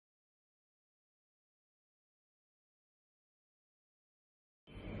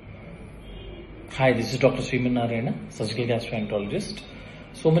Hi, this is Dr. Srimannarayana, surgical gastroenterologist.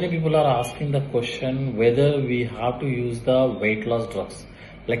 So many people are asking the question whether we have to use the weight loss drugs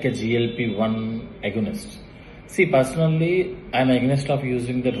like a GLP1 agonist. See, personally, I'm against of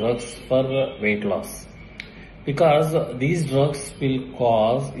using the drugs for weight loss because these drugs will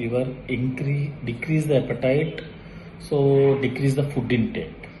cause your decrease the appetite, so decrease the food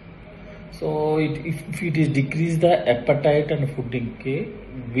intake. So if it is decrease the appetite and food intake,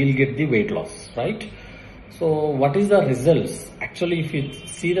 we'll get the weight loss, right? So what is the results? Actually, if you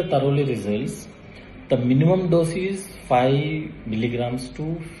see the thoroughly results, the minimum dose is 5 milligrams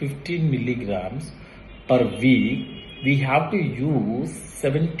to 15 milligrams per week. We have to use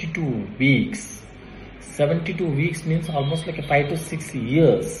 72 weeks. 72 weeks means almost like a 5 to 6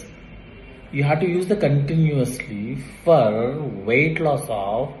 years. You have to use the continuously for weight loss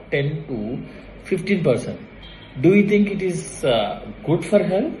of 10 to 15%. Do you think it is good for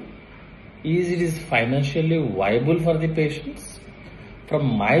health? It is financially viable for the patients? From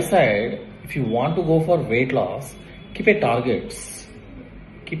my side, if you want to go for weight loss, keep a targets.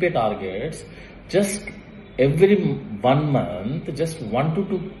 Keep a targets. Just every 1 month, just 1 to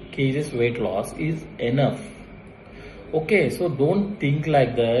 2 kgs weight loss is enough. Okay, so don't think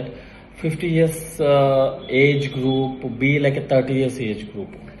like that. 50 years age group be like a 30 years age group.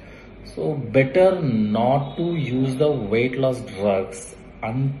 So better not to use the weight loss drugs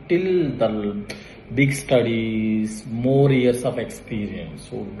until the big studies, more years of experience.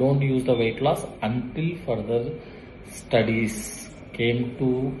 So don't use the weight loss until further studies came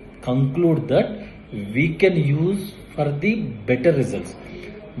to conclude that we can use for the better results.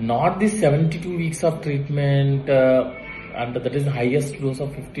 Not the 72 weeks of treatment and that is the highest dose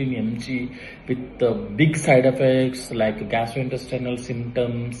of 15 mg with big side effects like gastrointestinal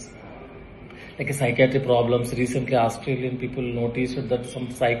symptoms, like psychiatric problems. Recently, Australian people noticed that some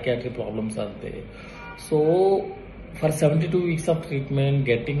psychiatric problems are there. So, for 72 weeks of treatment,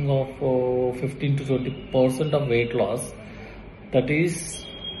 getting of 15 to 20% of weight loss, that is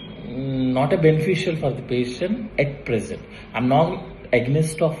not a beneficial for the patient at present. I'm not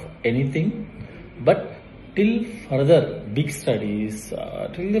against of anything, but till further big studies,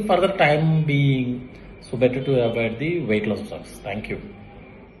 till the further time being, so better to avoid the weight loss drugs. Thank you.